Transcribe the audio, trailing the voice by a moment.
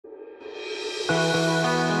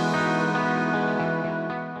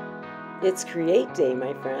It's Create Day,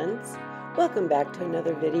 my friends. Welcome back to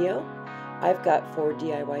another video. I've got 4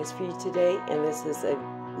 DIYs for you today, and this is a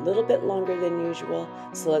little bit longer than usual,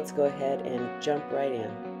 so let's go ahead and jump right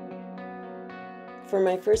in. For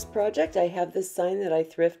my first project, I have this sign that I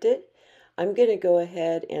thrifted. I'm going to go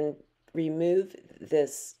ahead and remove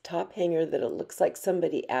this top hanger that it looks like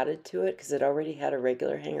somebody added to it because it already had a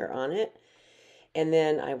regular hanger on it. And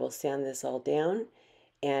then I will sand this all down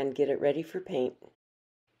and get it ready for paint.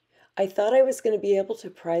 I thought I was going to be able to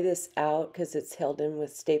pry this out because it's held in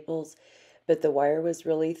with staples, but the wire was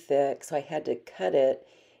really thick, so I had to cut it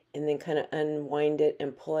and then kind of unwind it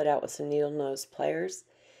and pull it out with some needle nose pliers.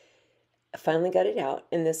 I finally got it out,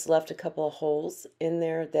 and this left a couple of holes in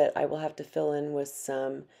there that I will have to fill in with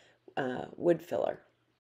some wood filler.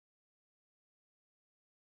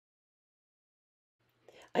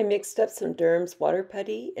 I mixed up some Durham's water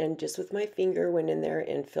putty and just with my finger went in there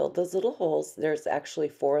and filled those little holes. There's actually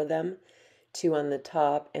 4 of them, 2 on the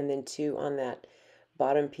top and then 2 on that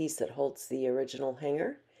bottom piece that holds the original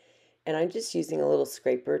hanger. And I'm just using a little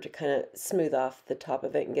scraper to kind of smooth off the top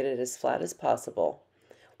of it and get it as flat as possible.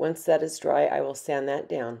 Once that is dry, I will sand that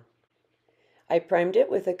down. I primed it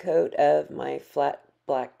with a coat of my flat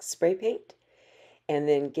black spray paint, and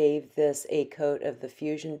then gave this a coat of the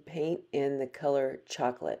Fusion paint in the color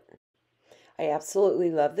Chocolate. I absolutely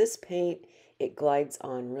love this paint. It glides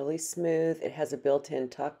on really smooth. It has a built-in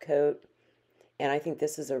top coat, and I think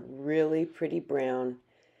this is a really pretty brown,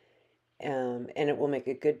 and it will make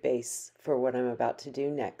a good base for what I'm about to do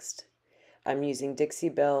next. I'm using Dixie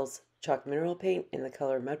Belle's Chalk Mineral Paint in the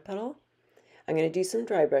color Mud Puddle. I'm going to do some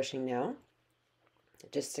dry brushing now,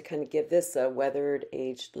 just to kind of give this a weathered,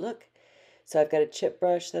 aged look. So I've got a chip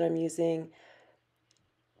brush that I'm using.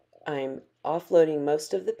 I'm offloading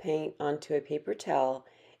most of the paint onto a paper towel,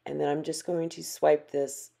 and then I'm just going to swipe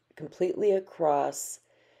this completely across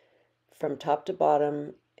from top to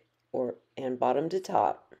bottom and bottom to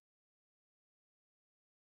top.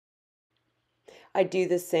 I do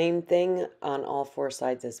the same thing on all 4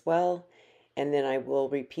 sides as well, and then I will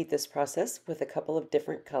repeat this process with a couple of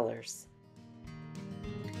different colors.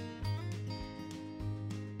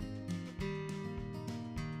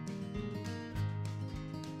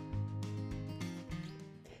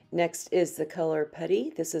 Next is the color Putty.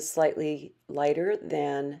 This is slightly lighter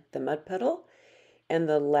than the Mud Puddle. And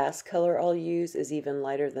the last color I'll use is even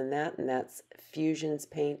lighter than that, and that's Fusion's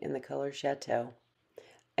paint in the color Chateau.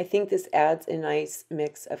 I think this adds a nice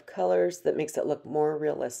mix of colors that makes it look more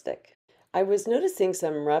realistic. I was noticing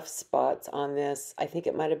some rough spots on this. I think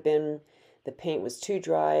it might have been the paint was too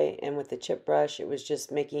dry, and with the chip brush it was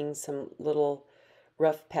just making some little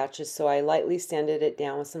rough patches, so I lightly sanded it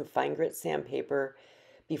down with some fine grit sandpaper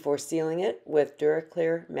before sealing it with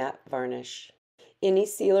Duraclear matte varnish. Any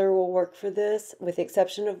sealer will work for this, with the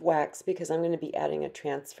exception of wax, because I'm going to be adding a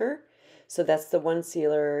transfer. So that's the one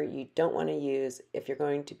sealer you don't want to use if you're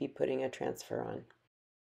going to be putting a transfer on.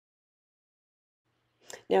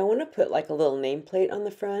 Now I want to put like a little nameplate on the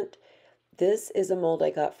front. This is a mold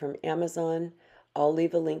I got from Amazon. I'll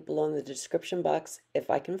leave a link below in the description box if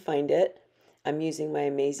I can find it. I'm using my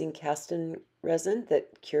amazing casting resin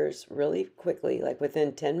that cures really quickly, like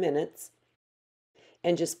within 10 minutes,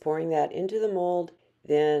 and just pouring that into the mold.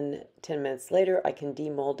 Then 10 minutes later I can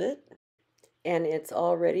demold it, and it's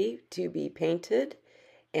all ready to be painted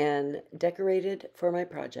and decorated for my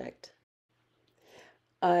project.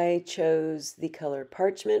 I chose the color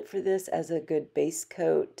Parchment for this as a good base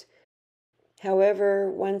coat.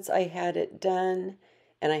 However, once I had it done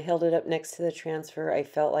and I held it up next to the transfer, I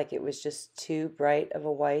felt like it was just too bright of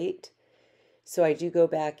a white. So I do go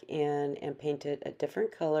back in and paint it a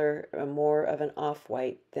different color, more of an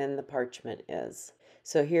off-white than the Parchment is.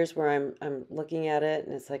 So here's where I'm looking at it,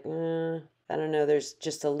 and it's like, I don't know, there's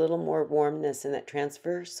just a little more warmness in that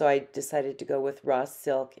transfer, so I decided to go with raw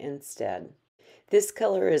silk instead. This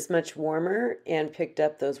color is much warmer and picked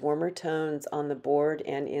up those warmer tones on the board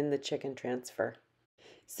and in the chicken transfer.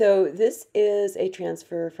 So this is a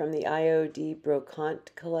transfer from the IOD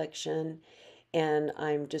Brocante collection, and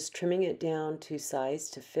I'm just trimming it down to size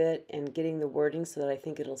to fit and getting the wording so that I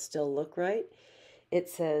think it'll still look right. It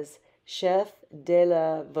says Chef de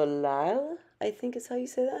la Volaille, I think is how you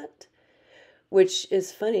say that, which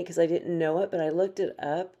is funny because I didn't know it, but I looked it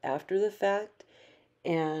up after the fact,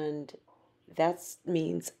 and that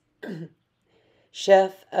means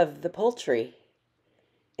chef of the poultry,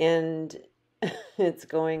 and it's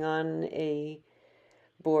going on a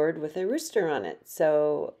board with a rooster on it.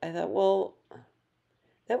 So I thought, well,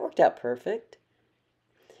 that worked out perfect.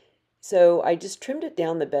 So I just trimmed it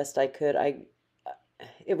down the best I could.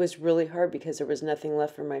 it was really hard because there was nothing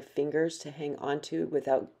left for my fingers to hang onto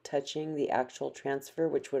without touching the actual transfer,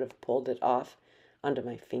 which would have pulled it off onto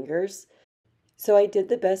my fingers. So I did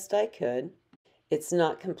the best I could. It's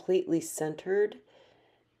not completely centered,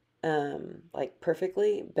 like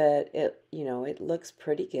perfectly, but it looks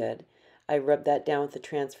pretty good. I rubbed that down with the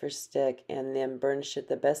transfer stick and then burnished it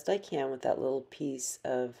the best I can with that little piece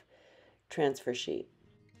of transfer sheet.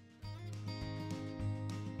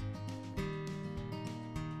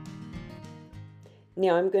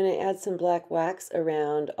 Now I'm going to add some black wax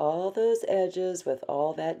around all those edges with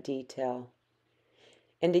all that detail.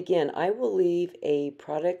 And again, I will leave a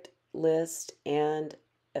product list and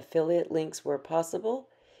affiliate links where possible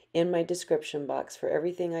in my description box for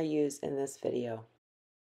everything I use in this video.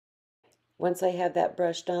 Once I have that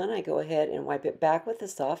brushed on, I go ahead and wipe it back with a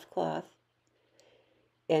soft cloth.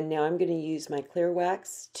 And now I'm going to use my clear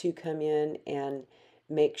wax to come in and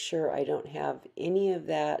make sure I don't have any of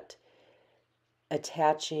that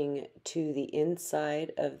attaching to the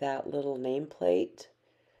inside of that little nameplate.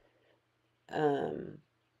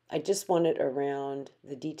 I just want it around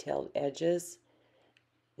the detailed edges,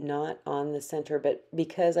 not on the center, but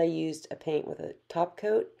because I used a paint with a top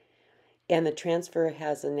coat and the transfer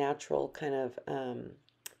has a natural kind of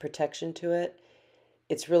protection to it,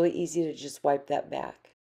 it's really easy to just wipe that back.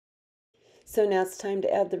 So now it's time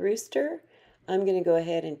to add the rooster. I'm going to go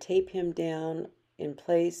ahead and tape him down in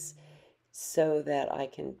place so that I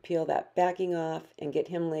can peel that backing off and get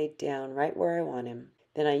him laid down right where I want him.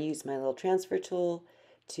 Then I use my little transfer tool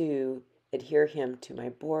to adhere him to my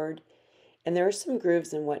board. And there are some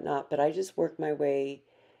grooves and whatnot, but I just work my way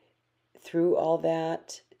through all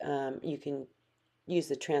that. You can use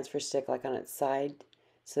the transfer stick like on its side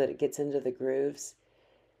so that it gets into the grooves.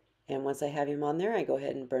 And once I have him on there, I go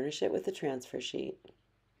ahead and burnish it with the transfer sheet.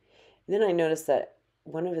 And then I noticed that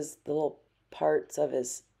one of the little parts of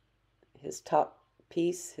his top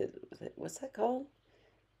piece, what's that called?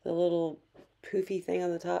 The little poofy thing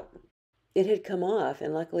on the top. It had come off,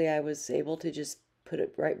 and luckily I was able to just put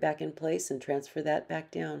it right back in place and transfer that back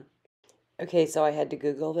down. Okay, so I had to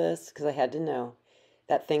Google this because I had to know.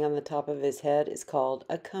 That thing on the top of his head is called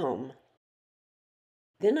a comb.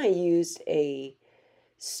 Then I used a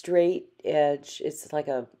straight edge, it's like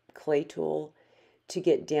a clay tool, to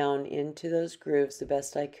get down into those grooves the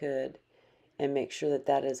best I could and make sure that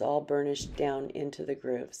that is all burnished down into the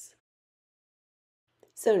grooves.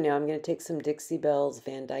 So now I'm going to take some Dixie Belle's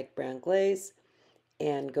Van Dyke Brown Glaze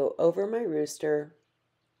and go over my rooster,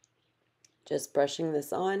 just brushing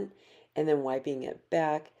this on and then wiping it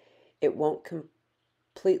back. It won't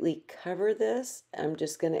completely cover this. I'm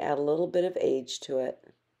just going to add a little bit of age to it.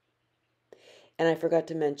 And I forgot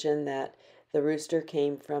to mention that the rooster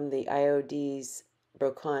came from the IOD's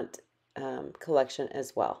Brocante collection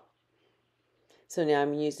as well. So now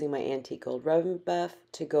I'm using my antique gold rubbing buff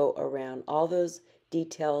to go around all those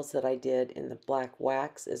details that I did in the black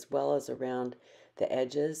wax as well as around the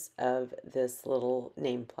edges of this little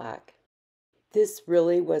name plaque. This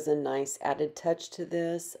really was a nice added touch to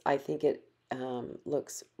this. I think it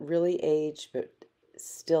looks really aged but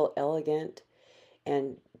still elegant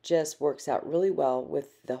and just works out really well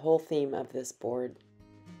with the whole theme of this board.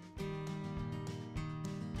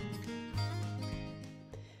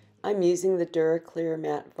 I'm using the Duraclear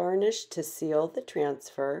matte varnish to seal the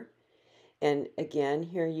transfer. And again,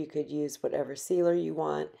 here you could use whatever sealer you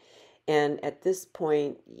want. And at this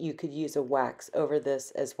point, you could use a wax over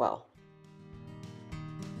this as well.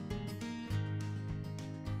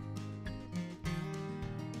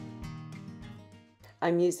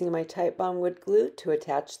 I'm using my Type Bond wood glue to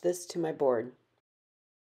attach this to my board.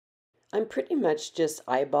 I'm pretty much just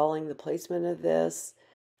eyeballing the placement of this.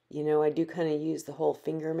 You know, I do kind of use the whole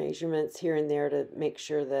finger measurements here and there to make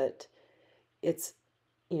sure that it's,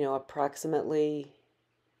 you know, approximately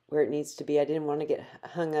where it needs to be. I didn't want to get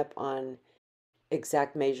hung up on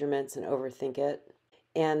exact measurements and overthink it.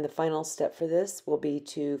 And the final step for this will be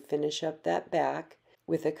to finish up that back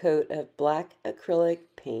with a coat of black acrylic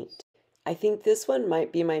paint. I think this one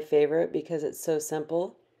might be my favorite because it's so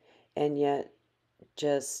simple and yet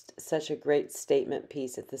just such a great statement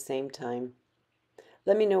piece at the same time.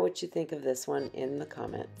 Let me know what you think of this one in the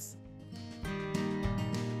comments.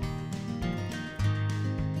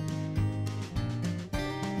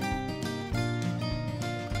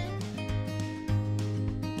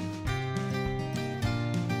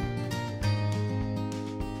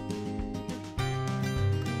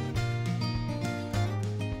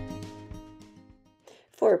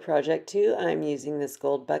 For project 2, I'm using this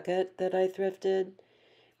gold bucket that I thrifted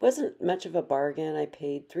Wasn't much of a bargain. I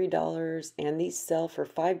paid $3 and these sell for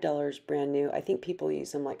 $5 brand new. I think people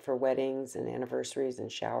use them like for weddings and anniversaries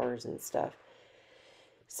and showers and stuff.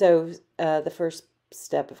 So the first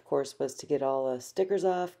step, of course, was to get all the stickers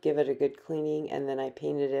off, give it a good cleaning, and then I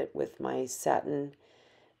painted it with my satin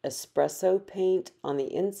espresso paint on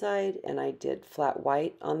the inside, and I did flat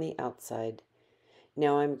white on the outside.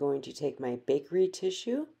 Now I'm going to take my bakery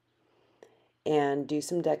tissue and do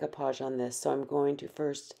some decoupage on this. So I'm going to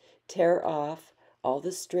first tear off all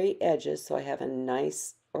the straight edges so I have a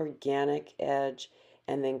nice organic edge,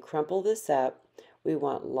 and then crumple this up. We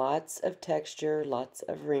want lots of texture, lots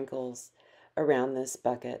of wrinkles around this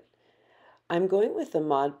bucket. I'm going with the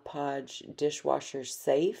Mod Podge Dishwasher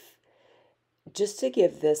Safe just to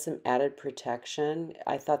give this some added protection.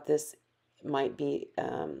 I thought this might be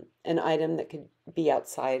an item that could be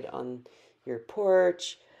outside on your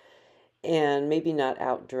porch and maybe not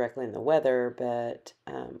out directly in the weather, but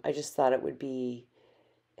I just thought it would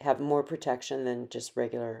have more protection than just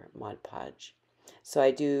regular Mod Podge. So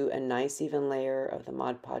I do a nice even layer of the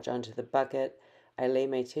Mod Podge onto the bucket. I lay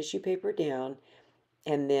my tissue paper down,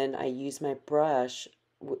 and then I use my brush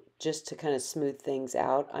just to kind of smooth things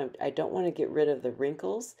out. I don't want to get rid of the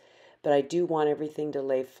wrinkles, but I do want everything to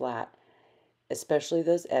lay flat, especially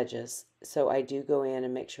those edges. So I do go in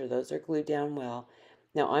and make sure those are glued down well.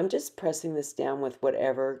 Now I'm just pressing this down with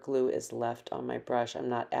whatever glue is left on my brush. I'm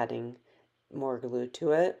not adding more glue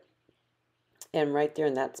to it. And right there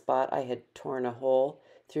in that spot, I had torn a hole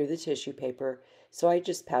through the tissue paper. So I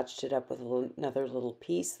just patched it up with another little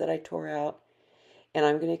piece that I tore out. And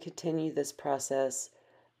I'm going to continue this process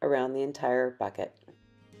around the entire bucket.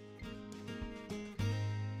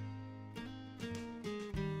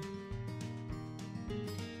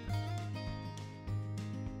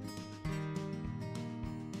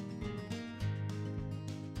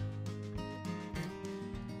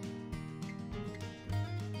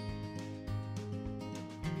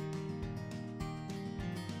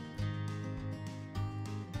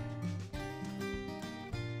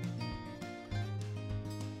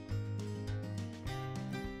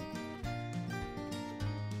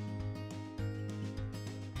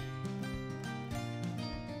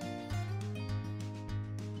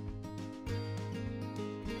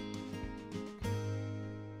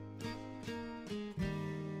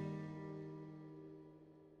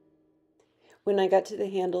 When I got to the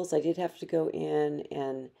handles, I did have to go in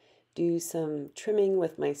and do some trimming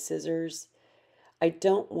with my scissors. I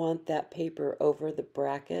don't want that paper over the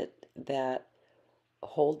bracket that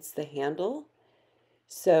holds the handle,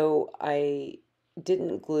 so I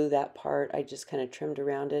didn't glue that part. I just kind of trimmed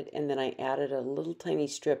around it, and then I added a little tiny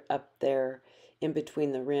strip up there in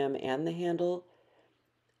between the rim and the handle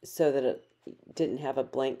so that it didn't have a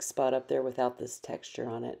blank spot up there without this texture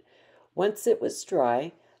on it. Once it was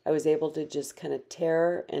dry, I was able to just kind of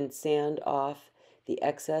tear and sand off the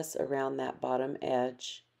excess around that bottom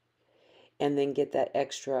edge and then get that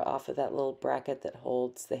extra off of that little bracket that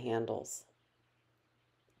holds the handles.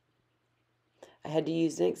 I had to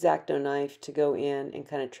use an X-Acto knife to go in and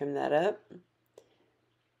kind of trim that up,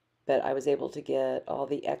 but I was able to get all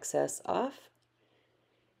the excess off.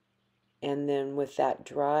 And then with that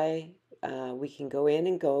dry, we can go in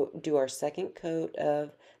and go do our second coat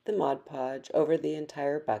of the Mod Podge over the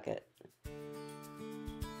entire bucket.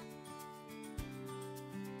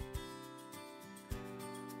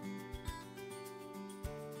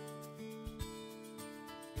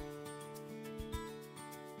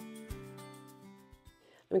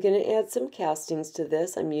 I'm going to add some castings to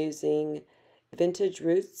this. I'm using Vintage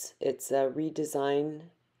Roots. It's a redesign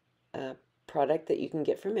product that you can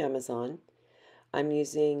get from Amazon. I'm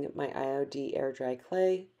using my IOD air dry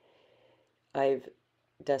clay. I've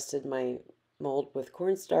dusted my mold with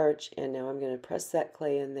cornstarch, and now I'm going to press that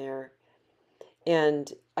clay in there.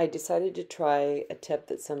 And I decided to try a tip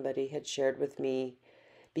that somebody had shared with me,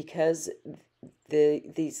 because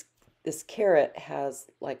this carrot has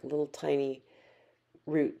like little tiny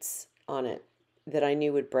roots on it that I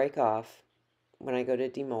knew would break off when I go to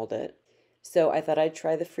demold it. So I thought I'd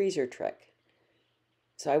try the freezer trick.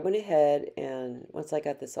 So I went ahead, and once I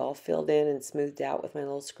got this all filled in and smoothed out with my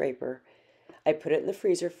little scraper, I put it in the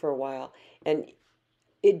freezer for a while, and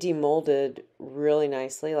it demolded really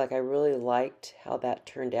nicely. Like, I really liked how that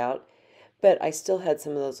turned out, but I still had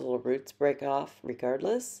some of those little roots break off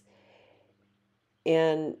regardless.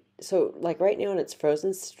 And so, like, right now in its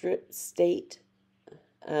frozen state,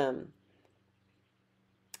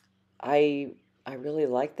 I really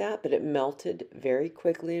like that, but it melted very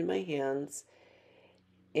quickly in my hands.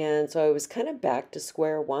 And so I was kind of back to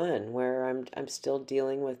square one, where I'm still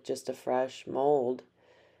dealing with just a fresh mold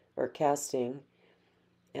or casting.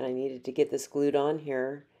 and I needed to get this glued on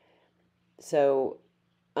here. So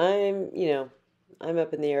I'm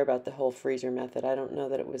up in the air about the whole freezer method. I don't know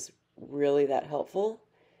that it was really that helpful.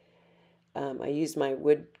 I used my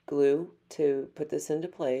wood glue to put this into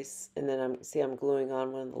place, and then I'm gluing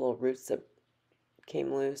on one of the little roots that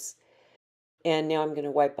came loose. And now I'm going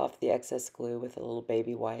to wipe off the excess glue with a little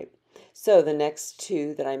baby wipe. So the next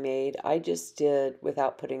two that I made, I just did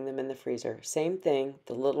without putting them in the freezer. Same thing,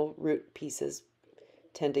 the little root pieces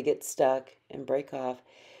tend to get stuck and break off.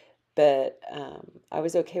 But I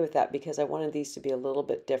was okay with that because I wanted these to be a little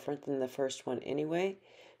bit different than the first one anyway.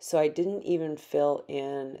 So I didn't even fill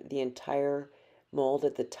in the entire mold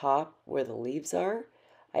at the top where the leaves are.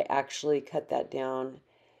 I actually cut that down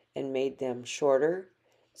and made them shorter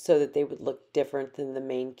so that they would look different than the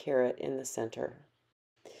main carrot in the center.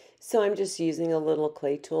 So I'm just using a little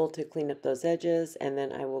clay tool to clean up those edges, and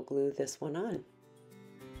then I will glue this one on.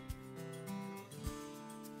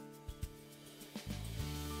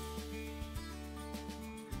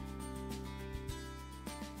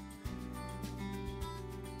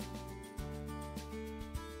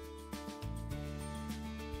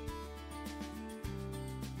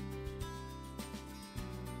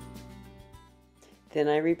 Then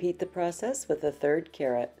I repeat the process with a third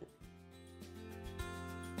carrot.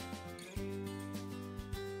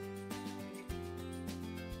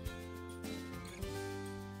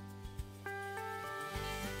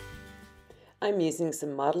 I'm using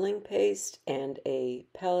some modeling paste and a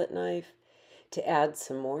palette knife to add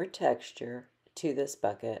some more texture to this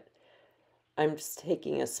bucket. I'm just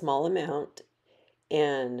taking a small amount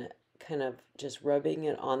and kind of just rubbing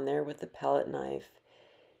it on there with the palette knife,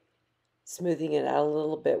 smoothing it out a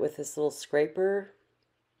little bit with this little scraper.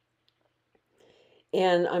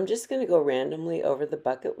 And I'm just going to go randomly over the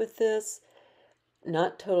bucket with this,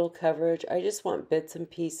 not total coverage. I just want bits and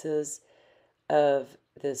pieces of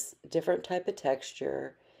this different type of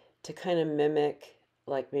texture to kind of mimic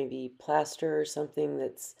like maybe plaster or something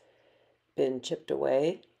that's been chipped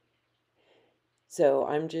away. So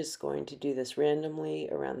I'm just going to do this randomly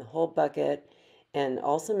around the whole bucket, and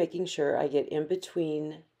also making sure I get in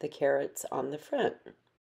between the carrots on the front.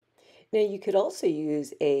 Now you could also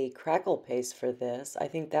use a crackle paste for this. I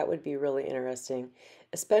think that would be really interesting,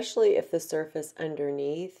 especially if the surface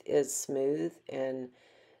underneath is smooth and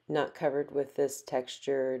not covered with this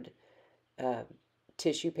textured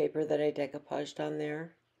tissue paper that I decoupaged on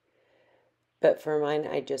there. But for mine,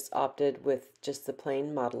 I just opted with just the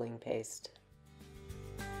plain modeling paste.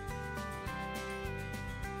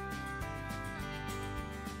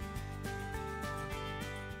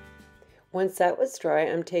 Once that was dry,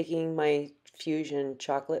 I'm taking my Fusion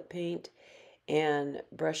chocolate paint and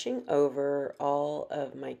brushing over all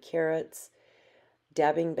of my carrots,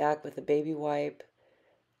 dabbing back with a baby wipe.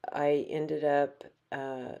 I ended up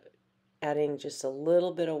adding just a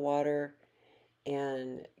little bit of water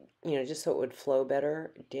and, just so it would flow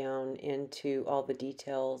better down into all the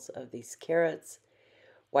details of these carrots,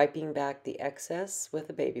 wiping back the excess with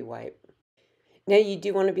a baby wipe. Now you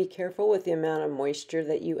do want to be careful with the amount of moisture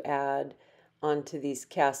that you add onto these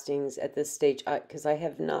castings at this stage, because I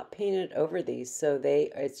have not painted over these, so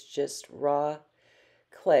it's just raw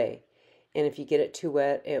clay. And if you get it too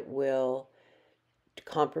wet, it will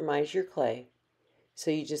compromise your clay.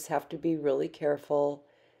 So you just have to be really careful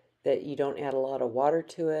that you don't add a lot of water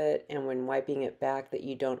to it, and when wiping it back that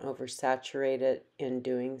you don't oversaturate it in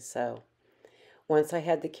doing so. Once I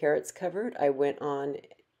had the carrots covered, I went on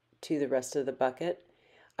to the rest of the bucket.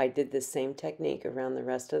 I did the same technique around the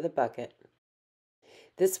rest of the bucket.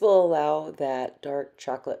 This will allow that dark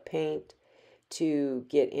chocolate paint to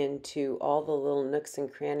get into all the little nooks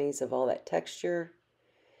and crannies of all that texture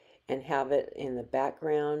and have it in the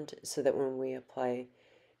background so that when we apply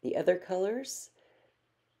the other colors,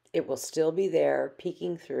 it will still be there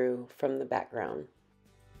peeking through from the background.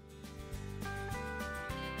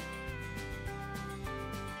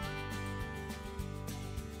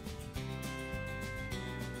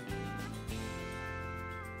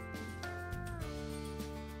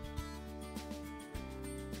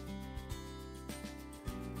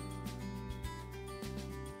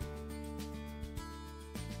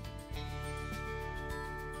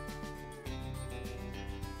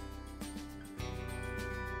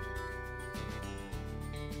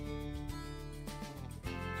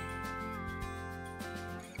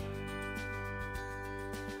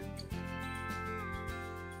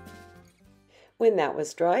 When that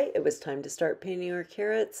was dry, it was time to start painting our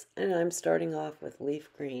carrots, and I'm starting off with leaf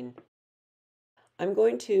green. I'm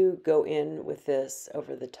going to go in with this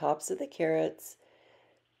over the tops of the carrots,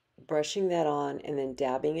 brushing that on and then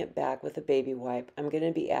dabbing it back with a baby wipe. I'm going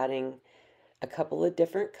to be adding a couple of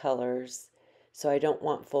different colors, so I don't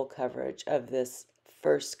want full coverage of this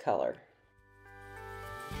first color.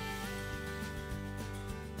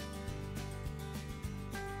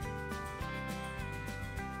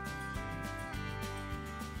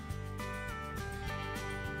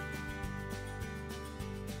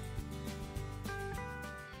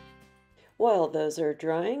 While those are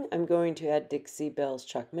drying, I'm going to add Dixie Belle's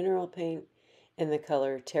Chalk Mineral Paint in the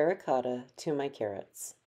color Terracotta to my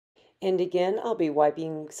carrots. And again, I'll be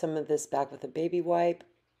wiping some of this back with a baby wipe,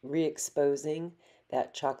 re-exposing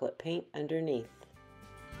that chocolate paint underneath.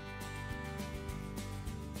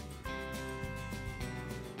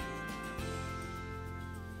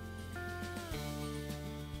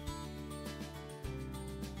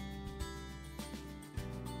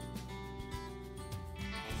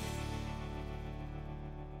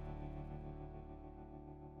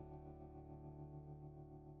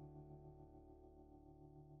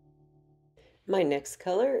 My next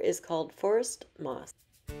color is called Forest Moss.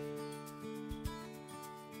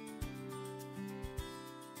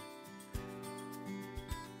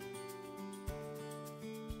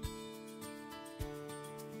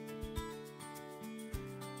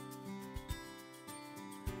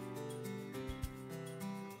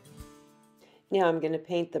 Now I'm going to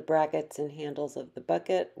paint the brackets and handles of the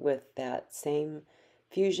bucket with that same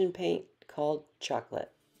fusion paint called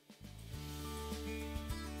Chocolate.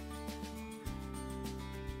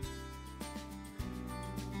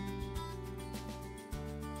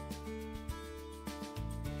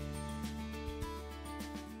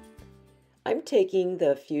 I'm taking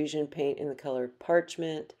the fusion paint in the color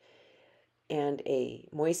Parchment and a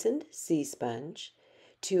moistened sea sponge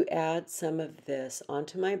to add some of this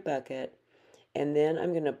onto my bucket, and then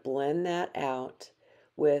I'm going to blend that out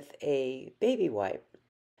with a baby wipe.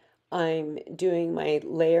 I'm doing my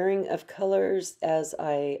layering of colors as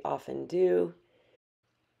I often do.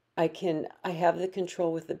 I have the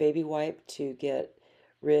control with the baby wipe to get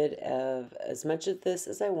rid of as much of this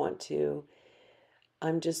as I want to.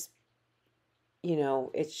 I'm just,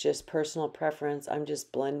 it's just personal preference. I'm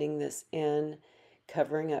just blending this in,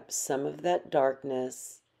 covering up some of that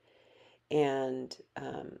darkness, and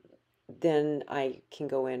then I can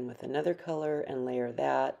go in with another color and layer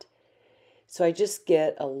that. So I just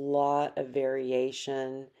get a lot of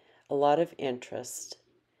variation, a lot of interest.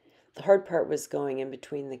 The hard part was going in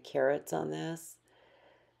between the carrots on this.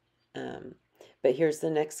 But here's the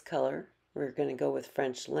next color. We're going to go with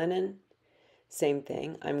French linen. Same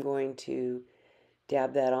thing. I'm going to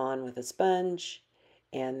dab that on with a sponge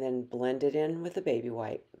and then blend it in with a baby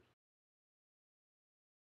wipe.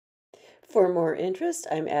 For more interest,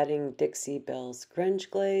 I'm adding Dixie Belle's Grunge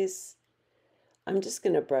Glaze. I'm just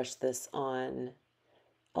going to brush this on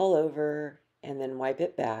all over and then wipe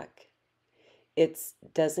it back. It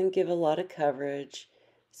doesn't give a lot of coverage,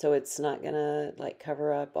 so it's not going to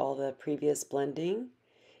cover up all the previous blending.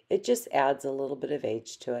 It just adds a little bit of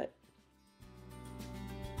age to it.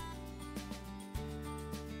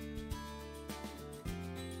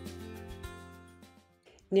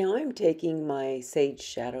 Now I'm taking my Sage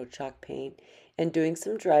Shadow Chalk Paint and doing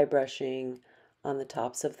some dry brushing on the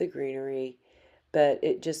tops of the greenery, but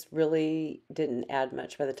it just really didn't add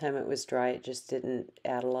much. By the time it was dry, it just didn't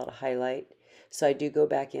add a lot of highlight. So I do go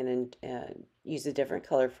back in and use a different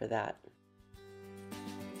color for that.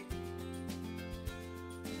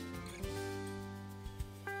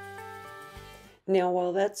 Now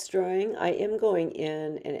while that's drying, I am going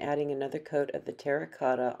in and adding another coat of the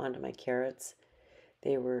terracotta onto my carrots.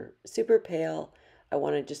 They were super pale. I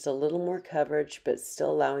wanted just a little more coverage, but still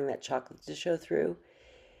allowing that chocolate to show through.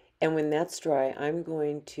 And when that's dry, I'm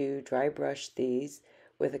going to dry brush these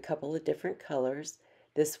with a couple of different colors.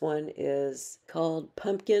 This one is called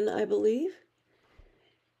Pumpkin, I believe.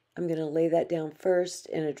 I'm going to lay that down first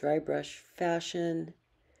in a dry brush fashion.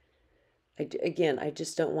 Again, I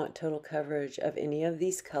just don't want total coverage of any of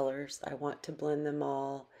these colors. I want to blend them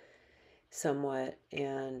all somewhat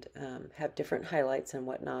and have different highlights and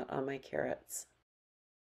whatnot on my carrots.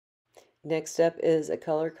 Next up is a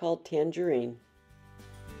color called Tangerine.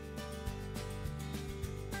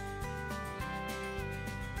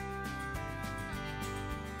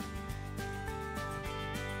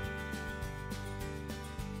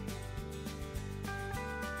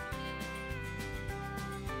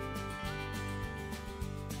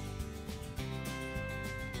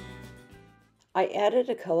 I added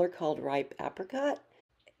a color called Ripe Apricot,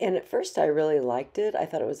 and at first I really liked it. I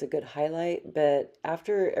thought it was a good highlight, but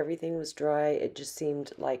after everything was dry, it just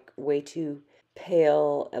seemed like way too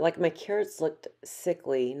pale. Like my carrots looked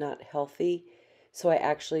sickly, not healthy. So I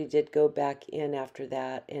actually did go back in after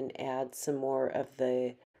that and add some more of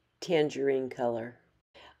the tangerine color.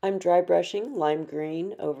 I'm dry brushing lime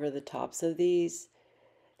green over the tops of these.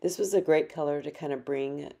 This was a great color to kind of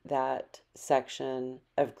bring that section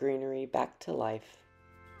of greenery back to life.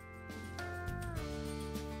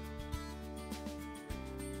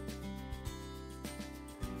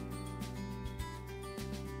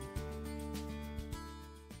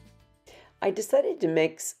 I decided to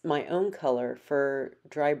mix my own color for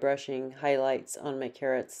dry brushing highlights on my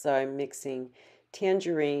carrots, so I'm mixing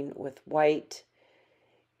tangerine with white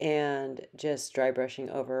and just dry brushing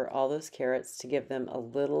over all those carrots to give them a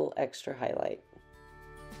little extra highlight.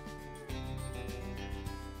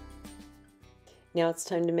 Now it's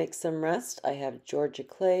time to make some rust. I have Georgia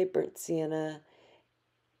clay, burnt sienna,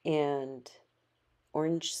 and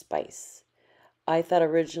orange spice. I thought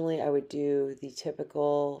originally I would do the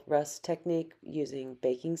typical rust technique using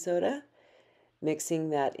baking soda, mixing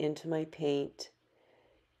that into my paint,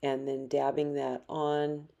 and then dabbing that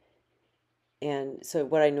on. And so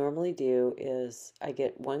what I normally do is I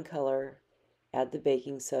get one color, add the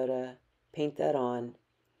baking soda, paint that on,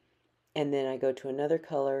 and then I go to another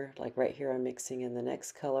color, like right here I'm mixing in the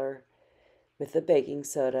next color with the baking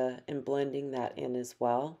soda and blending that in as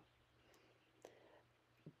well.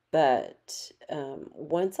 But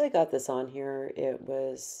once I got this on here, it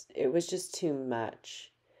was just too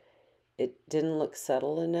much. It didn't look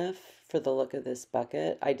subtle enough for the look of this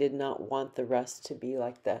bucket. I did not want the rust to be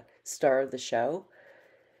like the star of the show.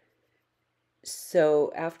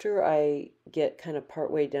 So after I get kind of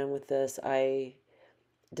partway done with this, I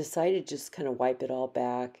decided to just kind of wipe it all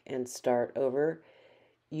back and start over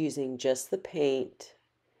using just the paint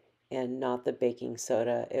and not the baking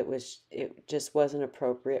soda. It just wasn't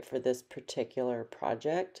appropriate for this particular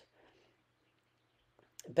project.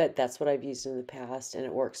 But that's what I've used in the past, and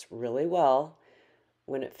it works really well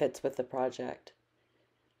when it fits with the project.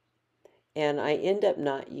 And I end up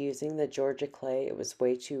not using the Georgia clay. It was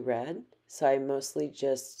way too red. So I mostly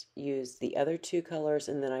just used the other two colors,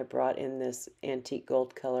 and then I brought in this antique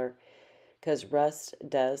gold color because rust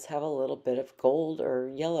does have a little bit of gold or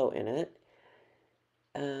yellow in it.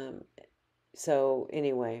 So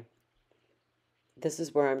anyway, this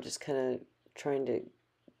is where I'm just kind of trying to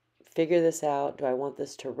figure this out. Do I want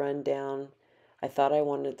this to run down? I thought I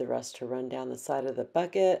wanted the rust to run down the side of the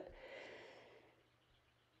bucket.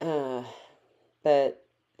 But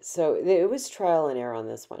so it was trial and error on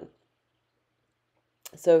this one.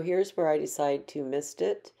 So here's where I decide to mist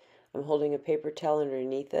it. I'm holding a paper towel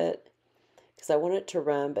underneath it because I want it to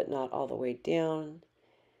run but not all the way down.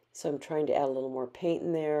 So I'm trying to add a little more paint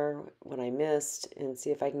in there when I mist and see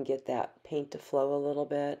if I can get that paint to flow a little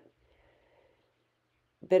bit.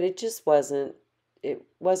 But it just wasn't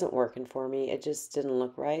working for me. It just didn't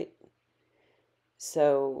look right.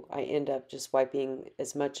 So I end up just wiping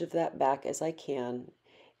as much of that back as I can.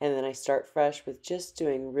 And then I start fresh with just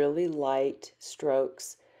doing really light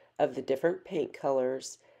strokes of the different paint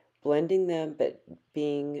colors, blending them but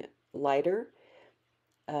being lighter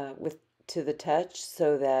to the touch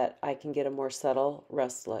so that I can get a more subtle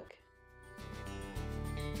rust look.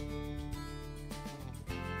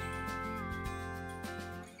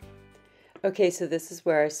 Okay, so this is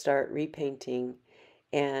where I start repainting,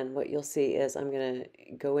 and what you'll see is I'm going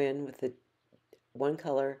to go in with the one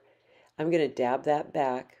color. I'm going to dab that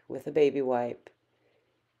back with a baby wipe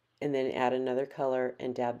and then add another color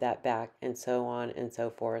and dab that back, and so on and so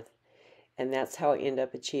forth. And that's how I end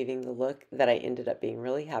up achieving the look that I ended up being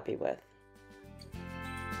really happy with.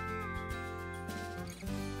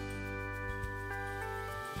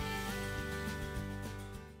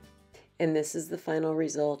 And this is the final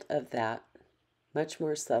result of that. Much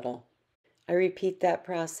more subtle. I repeat that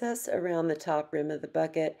process around the top rim of the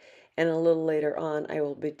bucket, and a little later on I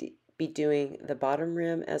will be doing the bottom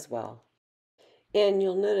rim as well. And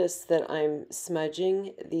you'll notice that I'm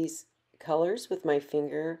smudging these colors with my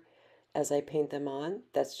finger as I paint them on.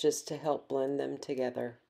 That's just to help blend them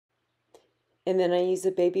together. And then I use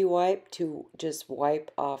a baby wipe to just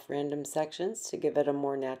wipe off random sections to give it a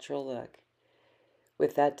more natural look.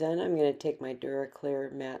 With that done, I'm going to take my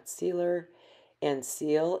DuraClear matte sealer and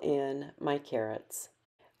seal in my carrots.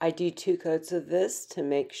 I do 2 coats of this to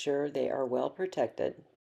make sure they are well protected.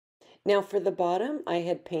 Now for the bottom, I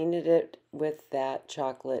had painted it with that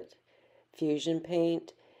chocolate fusion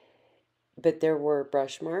paint, but there were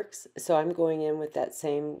brush marks, so I'm going in with that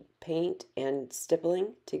same paint and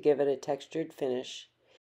stippling to give it a textured finish.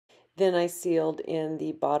 Then I sealed in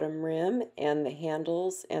the bottom rim and the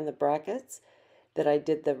handles and the brackets that I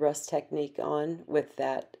did the rust technique on with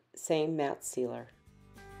that same matte sealer.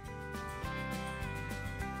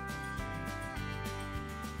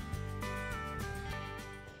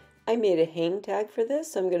 I made a hang tag for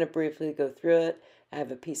this, so I'm going to briefly go through it. I have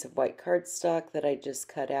a piece of white cardstock that I just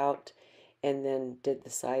cut out and then did the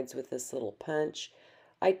sides with this little punch.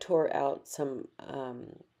 I tore out some,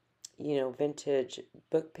 vintage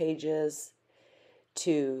book pages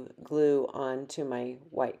to glue onto my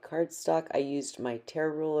white cardstock. I used my tear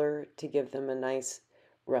ruler to give them a nice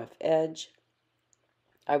rough edge.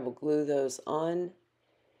 I will glue those on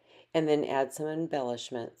and then add some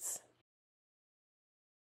embellishments.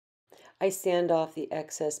 I sand off the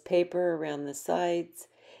excess paper around the sides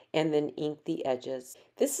and then ink the edges.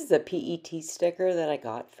 This is a PET sticker that I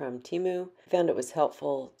got from Temu. I found it was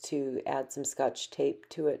helpful to add some Scotch tape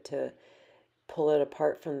to it to pull it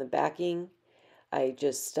apart from the backing. I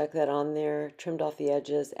just stuck that on there, trimmed off the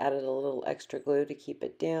edges, added a little extra glue to keep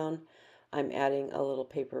it down. I'm adding a little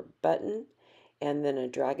paper button and then a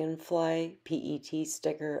dragonfly PET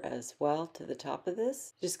sticker as well to the top of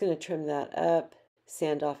this. Just going to trim that up,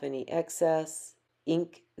 sand off any excess,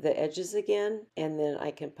 ink the edges again, and then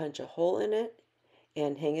I can punch a hole in it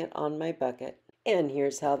and hang it on my bucket. And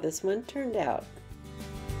here's how this one turned out.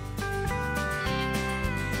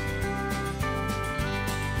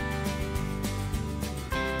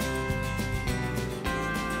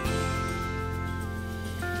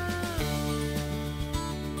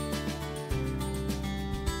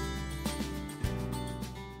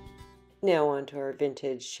 Now on to our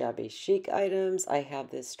vintage shabby chic items. I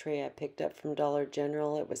have this tray I picked up from Dollar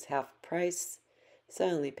General. It was half price, so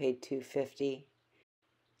I only paid $2.50.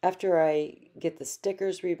 After I get the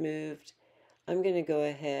stickers removed, I'm going to go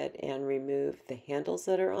ahead and remove the handles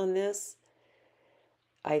that are on this.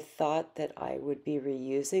 I thought that I would be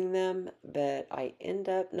reusing them, but I end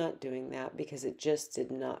up not doing that because it just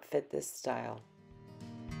did not fit this style.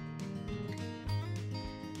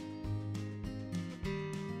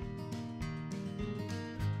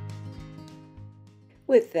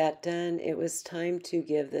 With that done, it was time to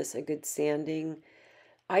give this a good sanding.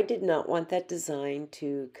 I did not want that design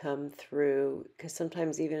to come through because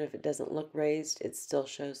sometimes even if it doesn't look raised, it still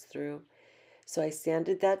shows through. So I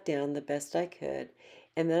sanded that down the best I could.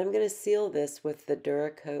 And then I'm going to seal this with the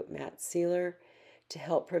Duracoat matte sealer to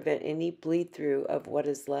help prevent any bleed through of what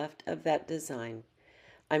is left of that design.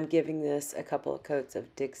 I'm giving this a couple of coats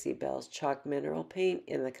of Dixie Belle's chalk mineral paint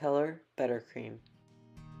in the color Buttercream.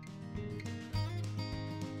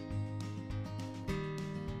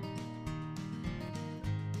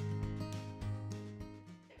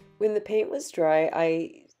 When the paint was dry,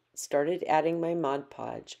 I started adding my Mod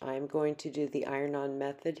Podge. I'm going to do the iron-on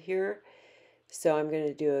method here. So I'm going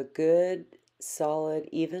to do a good, solid,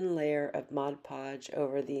 even layer of Mod Podge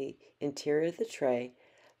over the interior of the tray,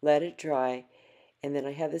 let it dry, and then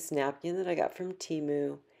I have this napkin that I got from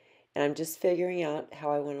Temu, and I'm just figuring out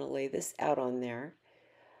how I want to lay this out on there.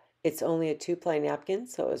 It's only a 2-ply napkin,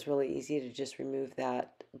 so it was really easy to just remove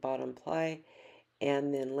that bottom ply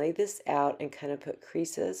and then lay this out and kind of put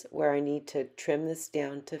creases where I need to trim this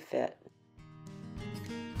down to fit.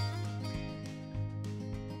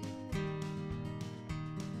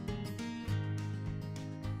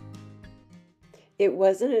 It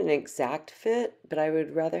wasn't an exact fit, but I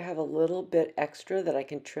would rather have a little bit extra that I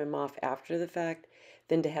can trim off after the fact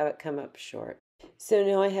than to have it come up short. So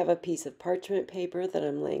now I have a piece of parchment paper that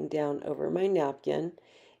I'm laying down over my napkin,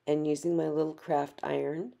 and using my little craft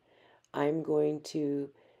iron, I'm going to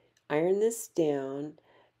iron this down,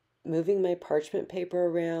 moving my parchment paper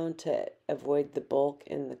around to avoid the bulk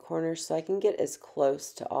in the corners so I can get as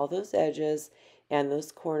close to all those edges and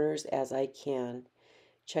those corners as I can,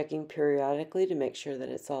 checking periodically to make sure that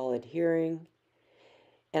it's all adhering.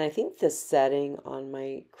 And I think the setting on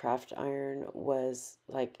my craft iron was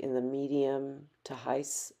like in the medium to high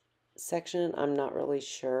section. I'm not really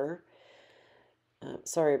sure.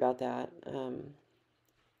 Sorry about that.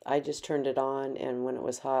 I just turned it on, and when it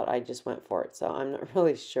was hot, I just went for it. So I'm not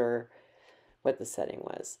really sure what the setting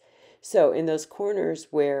was. So in those corners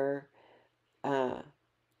where my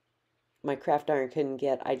craft iron couldn't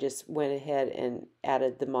get, I just went ahead and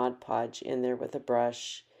added the Mod Podge in there with a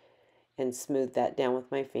brush and smoothed that down with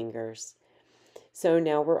my fingers. So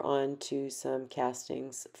now we're on to some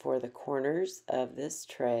castings for the corners of this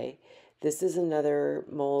tray. This is another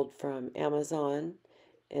mold from Amazon.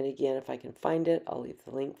 And again, if I can find it, I'll leave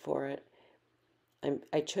the link for it.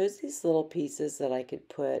 I chose these little pieces that I could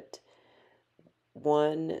put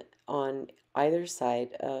one on either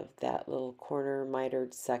side of that little corner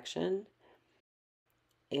mitered section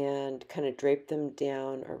and kind of drape them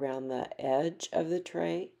down around the edge of the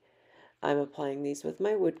tray. I'm applying these with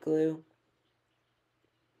my wood glue.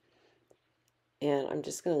 And I'm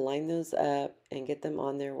just going to line those up and get them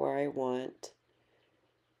on there where I want.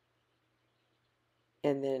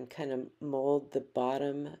 and then kind of mold the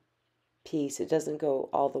bottom piece. It doesn't go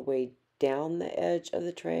all the way down the edge of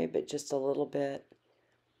the tray, but just a little bit.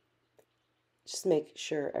 Just make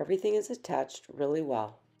sure everything is attached really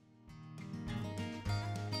well.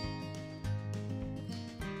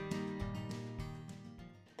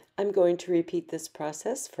 I'm going to repeat this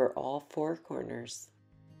process for all 4 corners.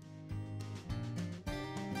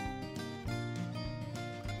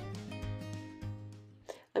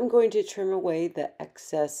 I'm going to trim away the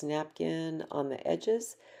excess napkin on the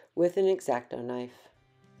edges with an X-Acto knife.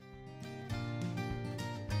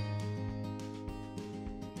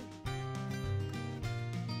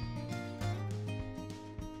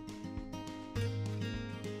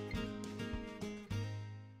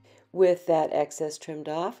 With that excess trimmed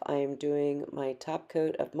off, I am doing my top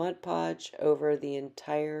coat of Mod Podge over the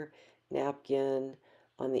entire napkin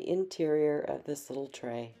on the interior of this little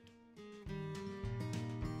tray.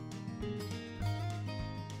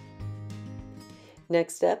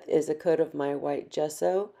 Next up is a coat of my white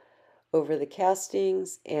gesso over the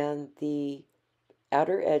castings and the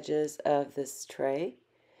outer edges of this tray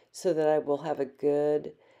so that I will have a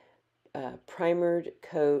good primered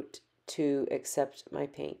coat to accept my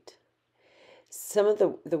paint. Some of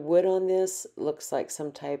the wood on this looks like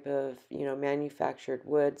some type of, manufactured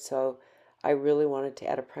wood, so I really wanted to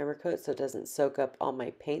add a primer coat so it doesn't soak up all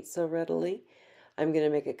my paint so readily. I'm going to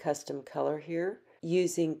make a custom color here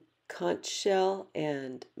using conch shell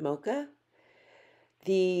and mocha.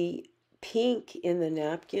 The pink in the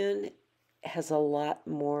napkin has a lot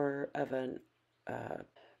more of an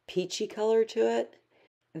peachy color to it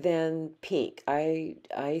than pink. I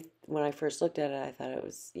when I first looked at it, I thought it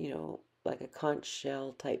was, like a conch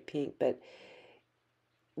shell type pink, but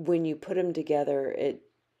when you put them together,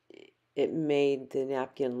 it made the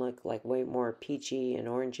napkin look like way more peachy and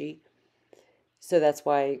orangey. So that's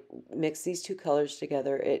why I mix these 2 colors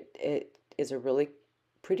together. It is a really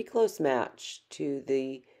pretty close match to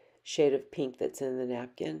the shade of pink that's in the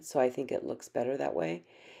napkin, so I think it looks better that way.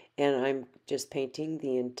 And I'm just painting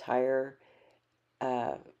the entire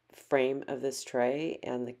frame of this tray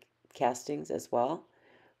and the castings as well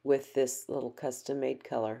with this little custom-made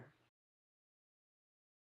color.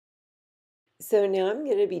 So now I'm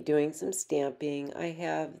going to be doing some stamping. I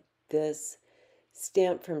have this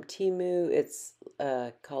stamp from Temu. It's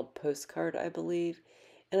called Postcard, I believe.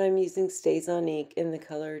 And I'm using Stays on Ink in the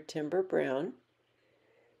color Timber Brown.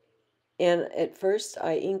 And at first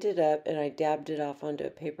I inked it up and I dabbed it off onto a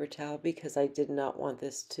paper towel because I did not want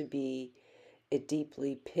this to be a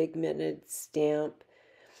deeply pigmented stamp.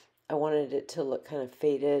 I wanted it to look kind of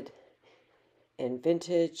faded and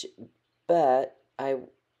vintage, but I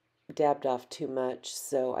dabbed off too much,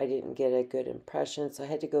 so I didn't get a good impression. So I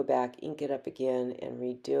had to go back, ink it up again, and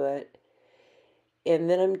redo it. And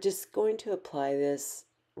then I'm just going to apply this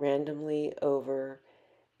randomly over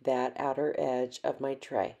that outer edge of my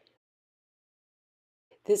tray.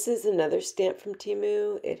 This is another stamp from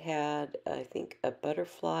Temu. It had, I think, a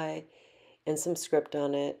butterfly and some script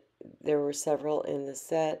on it. There were several in the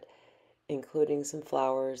set, including some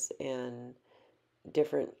flowers and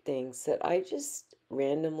different things that I just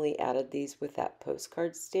randomly added these with that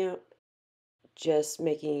postcard stamp, just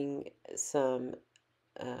making some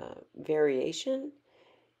variation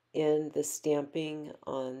in the stamping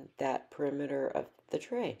on that perimeter of the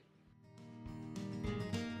tray.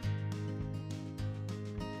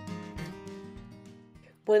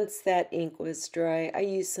 Once that ink was dry, I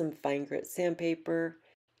used some fine grit sandpaper,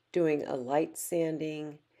 doing a light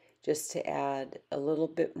sanding just to add a little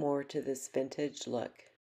bit more to this vintage look.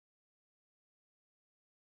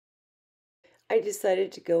 I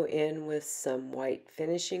decided to go in with some white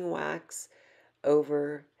finishing wax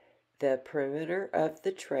over the perimeter of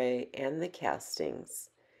the tray and the castings.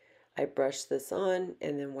 I brushed this on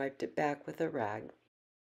and then wiped it back with a rag.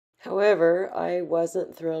 However, I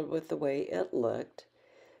wasn't thrilled with the way it looked,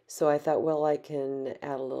 so I thought, well, I can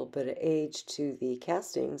add a little bit of age to the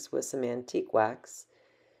castings with some antique wax.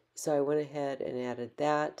 So I went ahead and added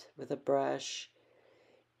that with a brush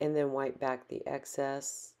and then wiped back the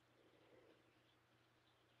excess.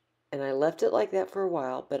 And I left it like that for a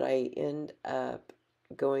while, but I end up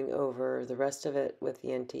going over the rest of it with the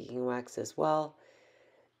antiquing wax as well,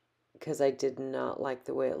 because I did not like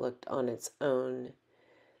the way it looked on its own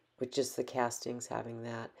with just the castings having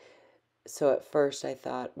that. So at first I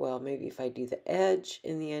thought, well, maybe if I do the edge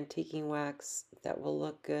in the antiquing wax, that will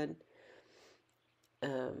look good.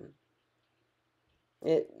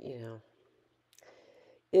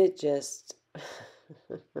 It just,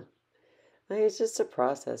 it's just a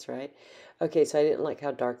process, right? Okay, so I didn't like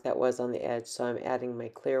how dark that was on the edge, so I'm adding my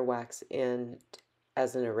clear wax in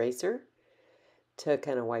as an eraser to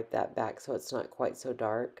kind of wipe that back so it's not quite so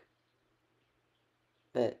dark.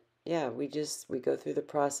 But yeah, we go through the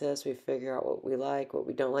process. We figure out what we like, what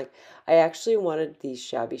we don't like. I actually wanted these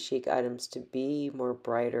shabby chic items to be more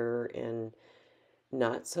brighter and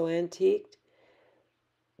not so antiqued.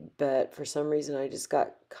 But for some reason, I just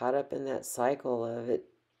got caught up in that cycle of it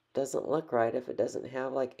doesn't look right if it doesn't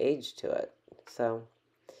have like age to it. So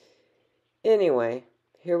anyway,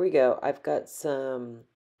 here we go. I've got some,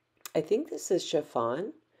 I think this is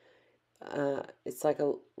chiffon. It's like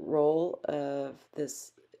a roll of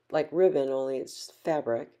this like ribbon, only it's just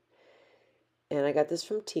fabric. And I got this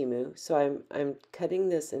from Temu. So I'm cutting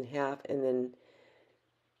this in half, and then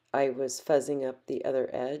I was fuzzing up the other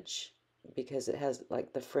edge because it has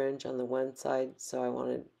like the fringe on the one side. So I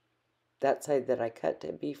wanted that side that I cut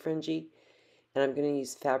to be fringy. And I'm going to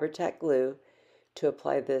use Fabri-Tac glue to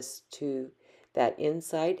apply this to that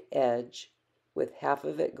inside edge, with half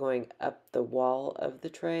of it going up the wall of the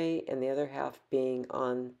tray and the other half being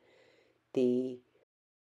on the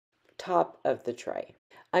top of the tray.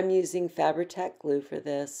 I'm using Fabri-Tac glue for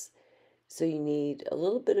this, so you need a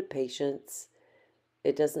little bit of patience.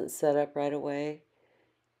 It doesn't set up right away.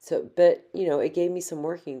 So, but you know, it gave me some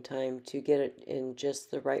working time to get it in just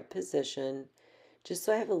the right position, just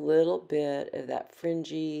so I have a little bit of that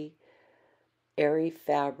fringy, airy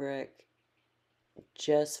fabric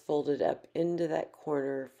just folded up into that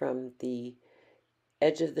corner from the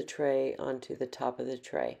edge of the tray onto the top of the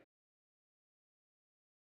tray.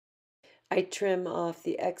 I trim off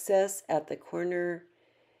the excess at the corner,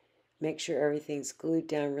 make sure everything's glued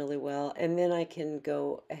down really well, and then I can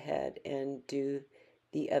go ahead and do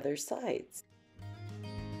the other sides.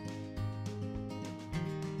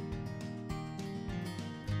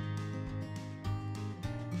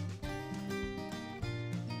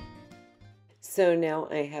 So now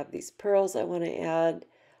I have these pearls I want to add.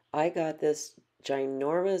 I got this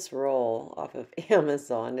ginormous roll off of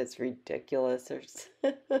Amazon. It's ridiculous.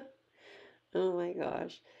 Oh my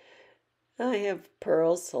gosh. I have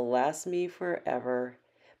pearls to last me forever,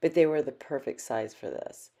 but they were the perfect size for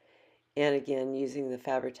this. And again, using the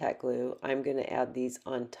Fabri-Tac glue, I'm going to add these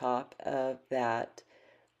on top of that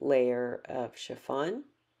layer of chiffon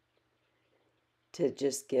to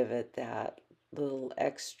just give it that little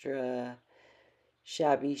extra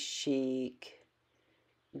shabby chic,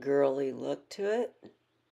 girly look to it.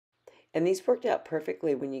 And these worked out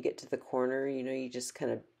perfectly when you get to the corner. You know, you just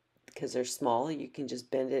kind of, because they're small, you can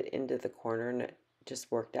just bend it into the corner, and it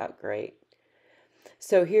just worked out great.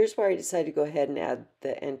 So here's where I decided to go ahead and add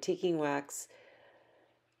the antiquing wax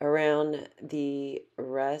around the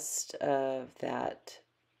rest of that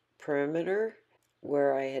perimeter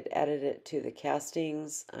where I had added it to the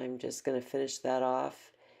castings. I'm just going to finish that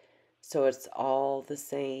off so it's all the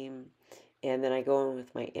same. And then I go in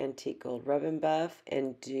with my antique gold rub and buff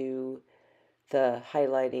and do the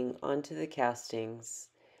highlighting onto the castings,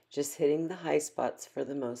 just hitting the high spots for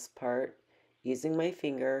the most part, using my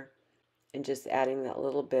finger, and just adding that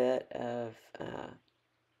little bit of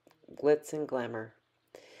glitz and glamour.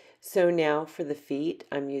 So now for the feet,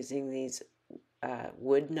 I'm using these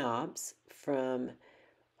wood knobs from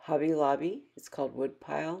Hobby Lobby. It's called Wood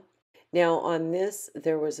Pile. Now on this,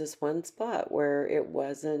 there was this one spot where it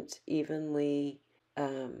wasn't evenly,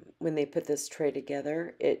 when they put this tray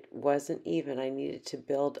together, it wasn't even. I needed to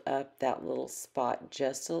build up that little spot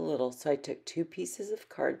just a little. So I took 2 pieces of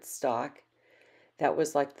cardstock that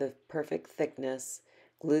was like the perfect thickness,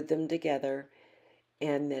 glued them together,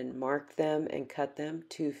 and then marked them and cut them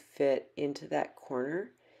to fit into that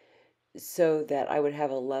corner so that I would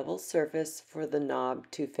have a level surface for the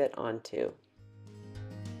knob to fit onto.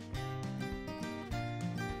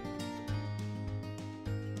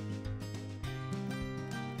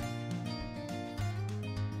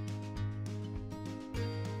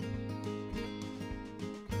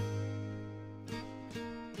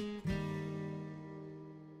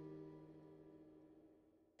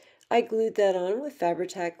 I glued that on with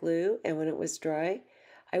Fabri-Tac glue, and when it was dry,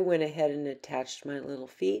 I went ahead and attached my little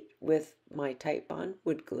feet with my Titebond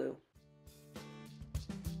wood glue.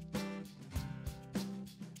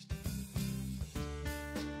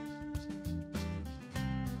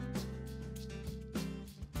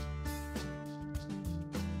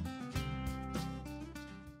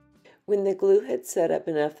 When the glue had set up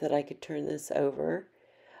enough that I could turn this over,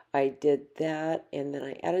 I did that, and then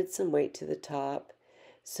I added some weight to the top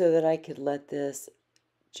so that I could let this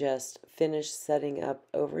just finish setting up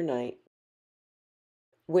overnight.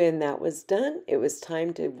 When that was done, it was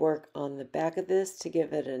time to work on the back of this to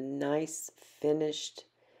give it a nice finished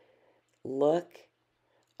look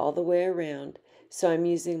all the way around. So I'm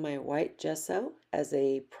using my white gesso as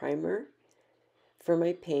a primer For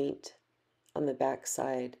my paint on the back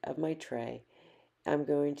side of my tray, I'm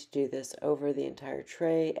going to do this over the entire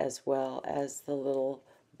tray as well as the little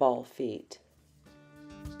ball feet.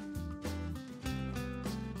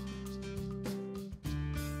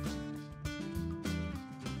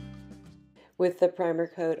 With the primer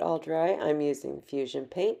coat all dry, I'm using Fusion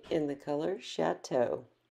paint in the color Chateau.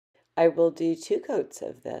 I will do 2 coats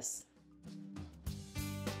of this.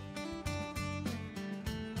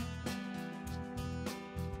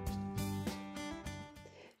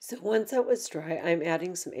 So once that was dry, I'm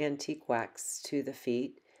adding some antique wax to the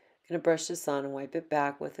feet. I'm going to brush this on and wipe it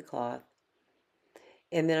back with a cloth.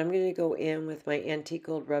 And then I'm going to go in with my antique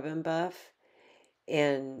gold rub and buff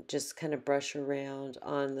and just kind of brush around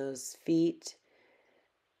on those feet,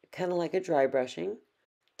 kind of like a dry brushing,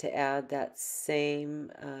 to add that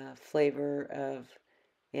same flavor of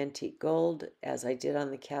antique gold as I did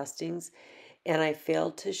on the castings. And I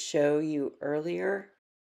failed to show you earlier,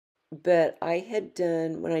 but I had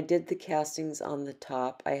done, when I did the castings on the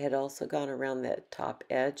top, I had also gone around the top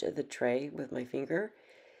edge of the tray with my finger,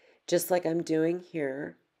 just like I'm doing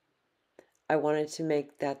here. I wanted to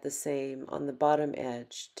make that the same on the bottom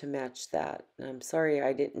edge to match that. And I'm sorry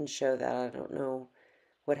I didn't show that. I don't know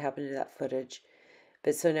what happened to that footage.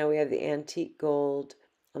 But so now we have the antique gold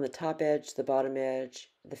on the top edge, the bottom edge,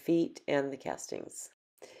 the feet, and the castings.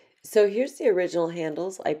 So here's the original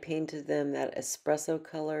handles. I painted them that espresso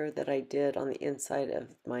color that I did on the inside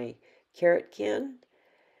of my carrot can.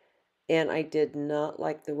 And I did not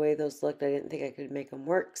like the way those looked. I didn't think I could make them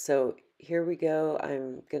work. So here we go.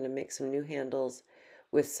 I'm going to make some new handles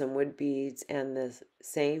with some wood beads and the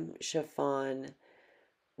same chiffon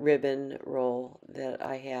ribbon roll that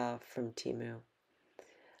I have from Temu.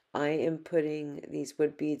 I am putting these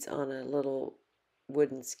wood beads on a little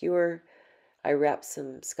wooden skewer. I wrap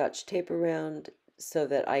some scotch tape around so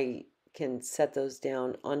that I can set those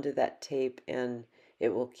down onto that tape and it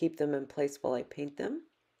will keep them in place while I paint them.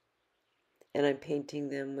 And I'm painting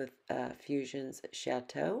them with Fusion's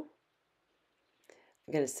Chateau.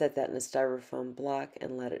 I'm going to set that in a styrofoam block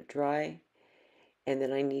and let it dry. And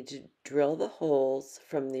then I need to drill the holes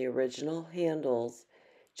from the original handles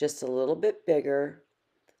just a little bit bigger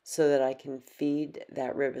so that I can feed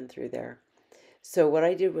that ribbon through there. So what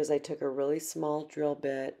I did was I took a really small drill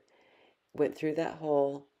bit, went through that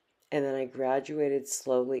hole, and then I graduated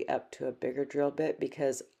slowly up to a bigger drill bit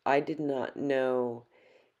because I did not know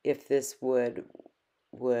if this wood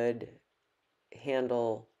would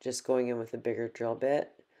handle just going in with a bigger drill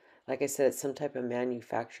bit. Like I said, it's some type of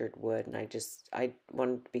manufactured wood, and I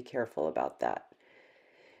wanted to be careful about that.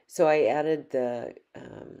 So I added the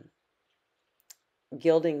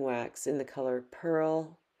gilding wax in the color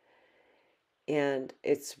Pearl, and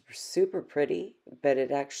it's super pretty, but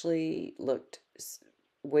it actually looked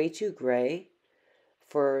way too gray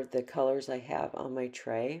for the colors I have on my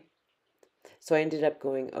tray. So I ended up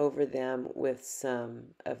going over them with some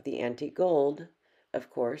of the antique gold, of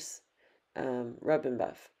course, rub and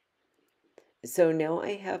buff. So now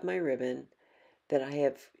I have my ribbon that I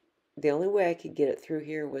have. The only way I could get it through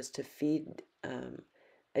here was to feed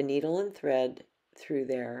a needle and thread through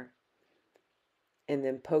there and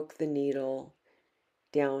then poke the needle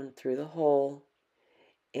down through the hole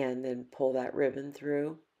and then pull that ribbon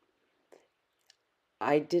through.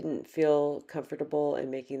 I didn't feel comfortable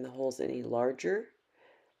in making the holes any larger.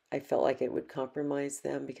 I felt like it would compromise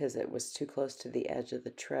them because it was too close to the edge of the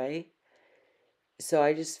tray. So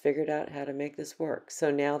I just figured out how to make this work.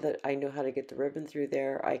 So now that I know how to get the ribbon through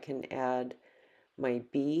there, I can add my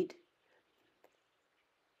bead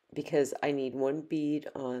because I need one bead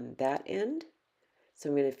on that end. So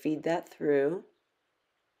I'm going to feed that through.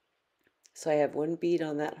 So I have one bead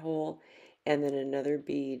on that hole and then another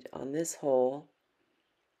bead on this hole.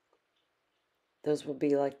 Those will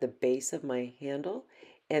be like the base of my handle.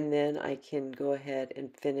 And then I can go ahead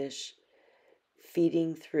and finish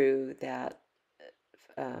feeding through that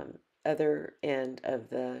other end of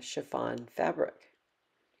the chiffon fabric.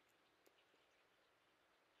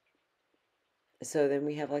 So then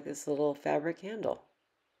we have like this little fabric handle.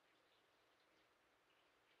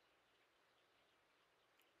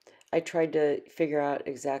 I tried to figure out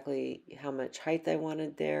exactly how much height I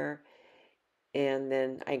wanted there, and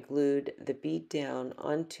then I glued the bead down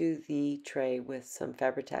onto the tray with some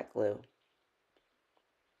Fabri-Tac glue.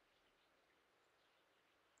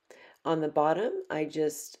 On the bottom, I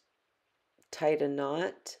just tied a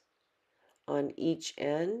knot on each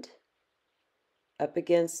end up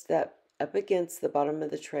against the bottom of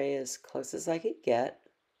the tray as close as I could get.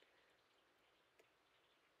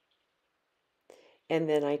 And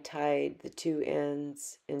then I tied the two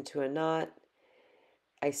ends into a knot.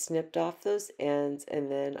 I snipped off those ends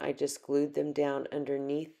and then I just glued them down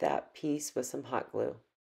underneath that piece with some hot glue.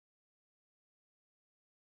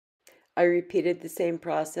 I repeated the same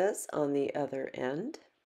process on the other end,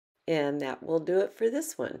 and that will do it for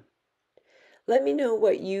this one. Let me know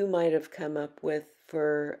what you might have come up with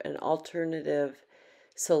for an alternative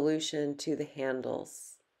solution to the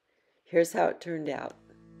handles. Here's how it turned out.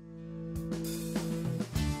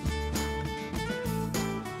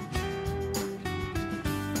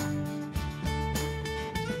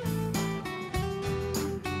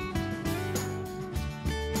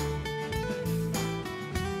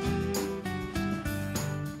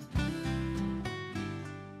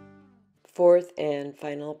 Fourth and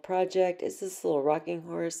final project is this little rocking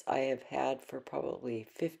horse I have had for probably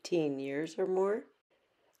 15 years or more.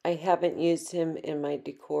 I haven't used him in my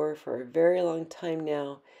decor for a very long time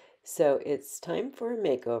now, so it's time for a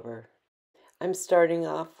makeover. I'm starting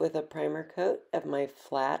off with a primer coat of my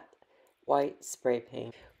flat white spray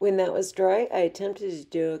paint. When that was dry, I attempted to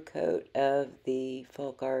do a coat of the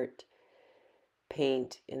folk art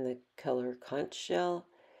paint in the color conch shell,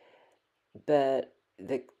 but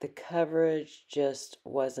the coverage just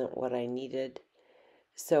wasn't what I needed.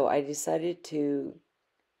 So I decided to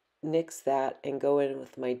nix that and go in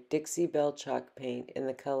with my Dixie Belle chalk paint in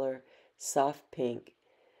the color soft pink.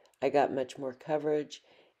 I got much more coverage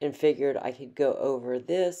and figured I could go over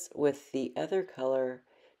this with the other color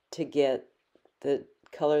to get the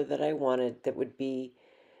color that I wanted that would be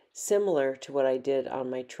similar to what I did on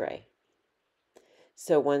my tray.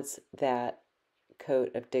 So once that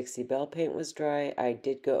coat of Dixie Belle paint was dry, I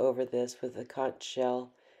did go over this with the conch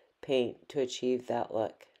shell paint to achieve that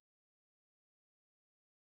look.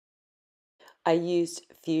 I used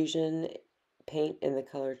Fusion paint in the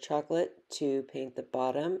color chocolate to paint the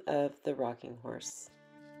bottom of the rocking horse.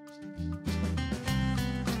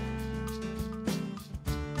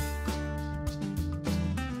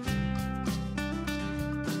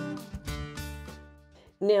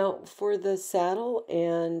 Now for the saddle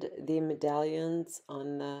and the medallions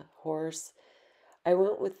on the horse, I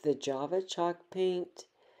went with the Java chalk paint,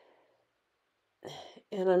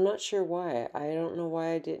 and I'm not sure why. I don't know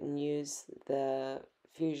why I didn't use the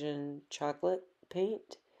Fusion chocolate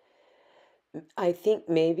paint. I think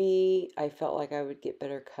maybe I felt like I would get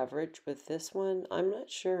better coverage with this one. I'm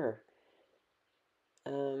not sure.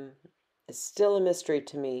 It's still a mystery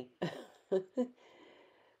to me.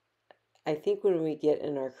 I think when we get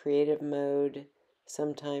in our creative mode,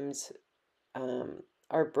 sometimes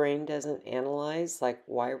our brain doesn't analyze like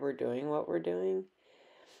why we're doing what we're doing.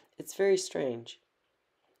 It's very strange.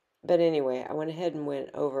 But anyway, I went ahead and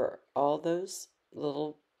went over all those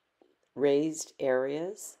little raised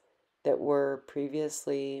areas that were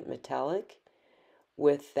previously metallic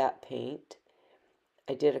with that paint.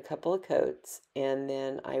 I did a couple of coats, and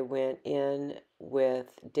then I went in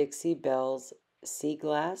with Dixie Belle's Sea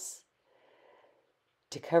Glass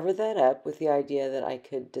to cover that up with the idea that I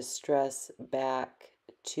could distress back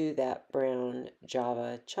to that brown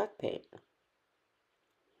Java chalk paint.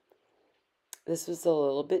 This was a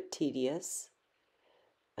little bit tedious.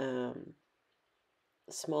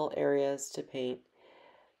 Small areas to paint,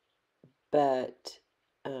 but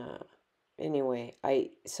anyway,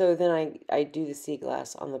 so then I do the sea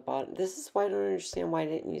glass on the bottom. This is why I don't understand why I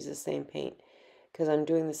didn't use the same paint, because I'm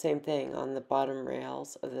doing the same thing on the bottom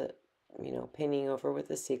rails of the, painting over with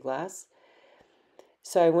the sea glass.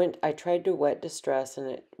 So I tried to wet distress and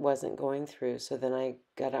it wasn't going through. So then I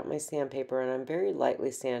got out my sandpaper and I'm very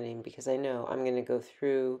lightly sanding because I know I'm going to go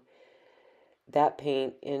through that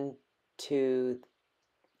paint into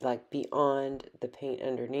like beyond the paint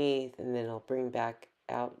underneath, and then I'll bring back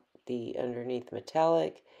out the underneath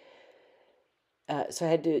metallic. So I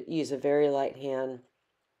had to use a very light hand,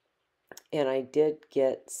 and I did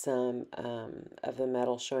get some of the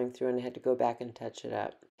metal showing through, and I had to go back and touch it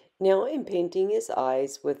up. Now I'm painting his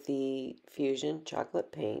eyes with the Fusion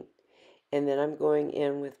chocolate paint, and then I'm going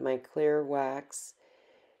in with my clear wax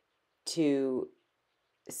to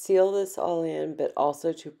seal this all in, but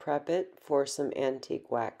also to prep it for some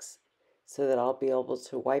antique wax so that I'll be able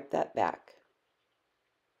to wipe that back.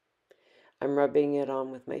 I'm rubbing it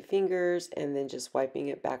on with my fingers and then just wiping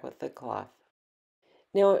it back with the cloth.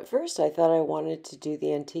 Now at first I thought I wanted to do the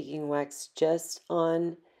antiquing wax just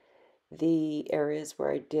on the areas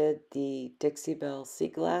where I did the Dixie Belle Sea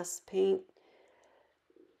Glass paint,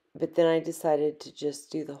 but then I decided to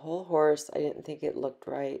just do the whole horse. I didn't think it looked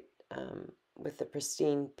right with the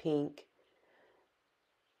pristine pink.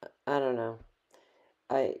 I don't know.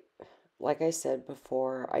 Like I said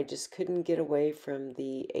before, I just couldn't get away from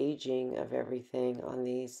the aging of everything on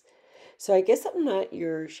these. So I guess I'm not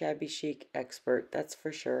your shabby chic expert, that's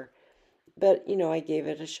for sure. But, you know, I gave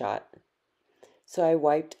it a shot. So I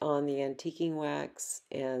wiped on the antiquing wax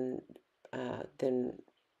and then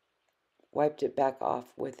wiped it back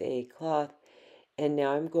off with a cloth. And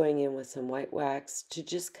now I'm going in with some white wax to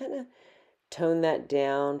just kind of tone that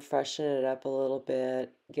down, freshen it up a little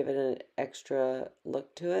bit, give it an extra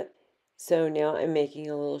look to it. So now I'm making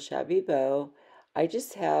a little shabby bow. I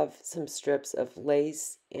just have some strips of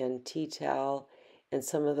lace and tea towel and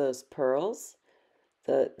some of those pearls,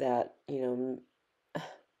 that, you know,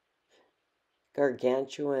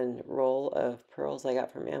 gargantuan roll of pearls I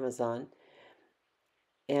got from Amazon.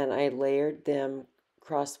 And I layered them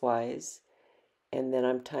crosswise, and then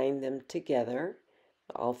I'm tying them together.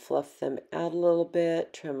 I'll fluff them out a little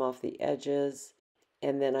bit, trim off the edges,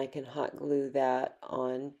 and then I can hot glue that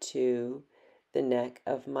onto the neck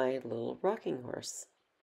of my little rocking horse.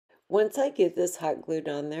 Once I get this hot glued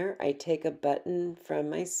on there, I take a button from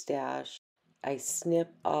my stash, I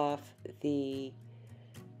snip off the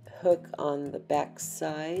hook on the back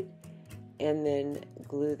side, and then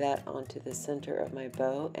glue that onto the center of my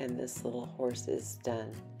bow, and this little horse is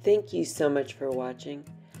done. Thank you so much for watching.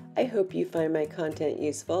 I hope you find my content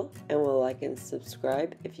useful and will like and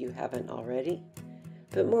subscribe if you haven't already.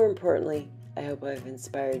 But more importantly, I hope I've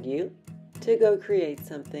inspired you to go create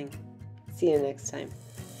something. See you next time.